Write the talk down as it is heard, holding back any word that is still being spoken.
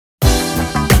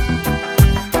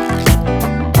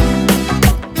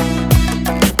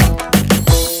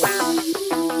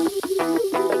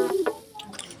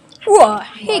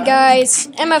Hey guys,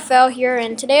 MFL here,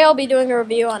 and today I'll be doing a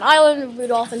review on Island of Blue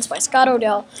Dolphins by Scott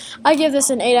Odell. I give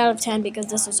this an 8 out of 10 because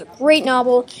this is a great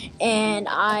novel, and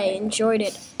I enjoyed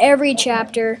it every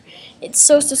chapter. It's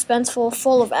so suspenseful,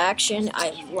 full of action.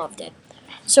 I loved it.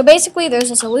 So basically, there's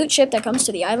this elite ship that comes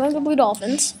to the Island of Blue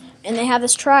Dolphins, and they have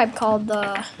this tribe called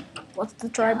the... What's the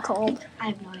tribe called? I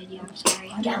have no idea, I'm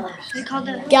sorry. They called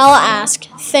it Galahask.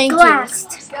 Thank you.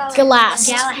 Galast.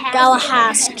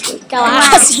 Galahast.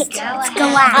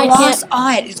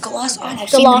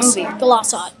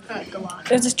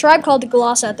 There's this tribe called the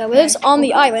Galasat that lives on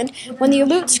the island. When the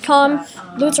Aleuts come,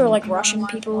 Aleuts are like Russian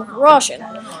people. Russian.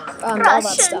 All that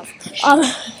stuff.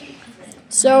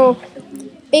 So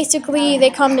basically, they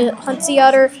come to hunt sea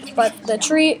otter, but the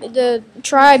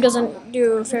tribe doesn't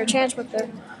do a fair chance with their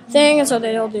thing, and so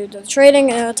they don't do the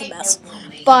trading, and it's a mess.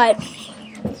 But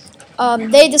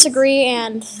they disagree,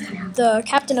 and the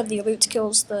captain of the Aleuts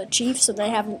kills the chief, so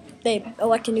they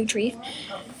elect a new chief.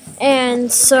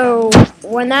 And so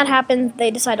when that happens,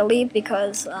 they decide to leave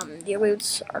because the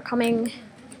Aleuts are coming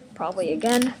probably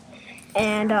again,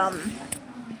 and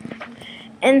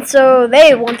so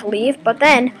they want to leave. But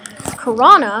then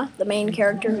Karana, the main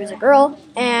character, who's a girl,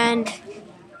 and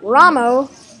Ramo,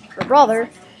 her brother,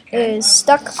 is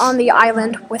stuck on the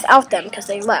island without them because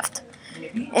they left.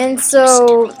 And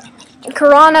so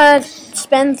Karana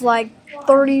spends like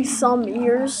 30-some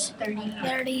years.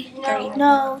 30.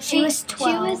 No, she was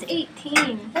 12. She was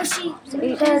 18. No,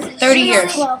 30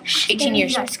 years. 18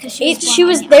 years. She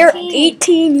was there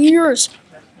 18 years.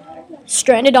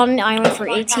 Stranded on an island for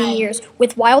 18 years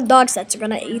with wild dogs that's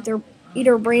gonna eat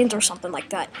her brains or something like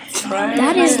that.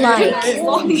 That is like,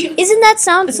 isn't that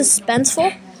sound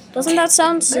suspenseful? Doesn't that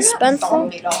sound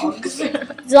suspenseful?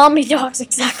 Zombie dogs,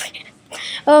 exactly.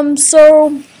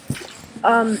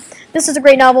 This is a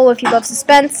great novel if you love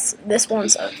suspense. This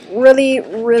one's a really,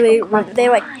 they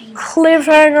like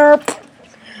cliffhanger.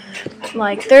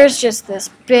 Like, there's just this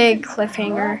big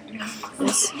cliffhanger.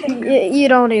 You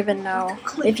don't even know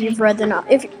if you've read the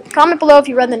novel. Comment below if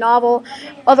you read the novel.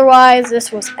 Otherwise,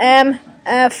 this was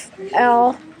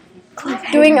MFL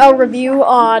doing a review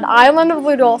on Island of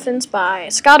Blue Dolphins by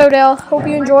Scott Odell. Hope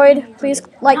you enjoyed. Please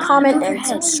like, comment, and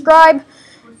subscribe.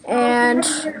 And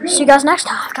see you guys next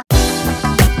time.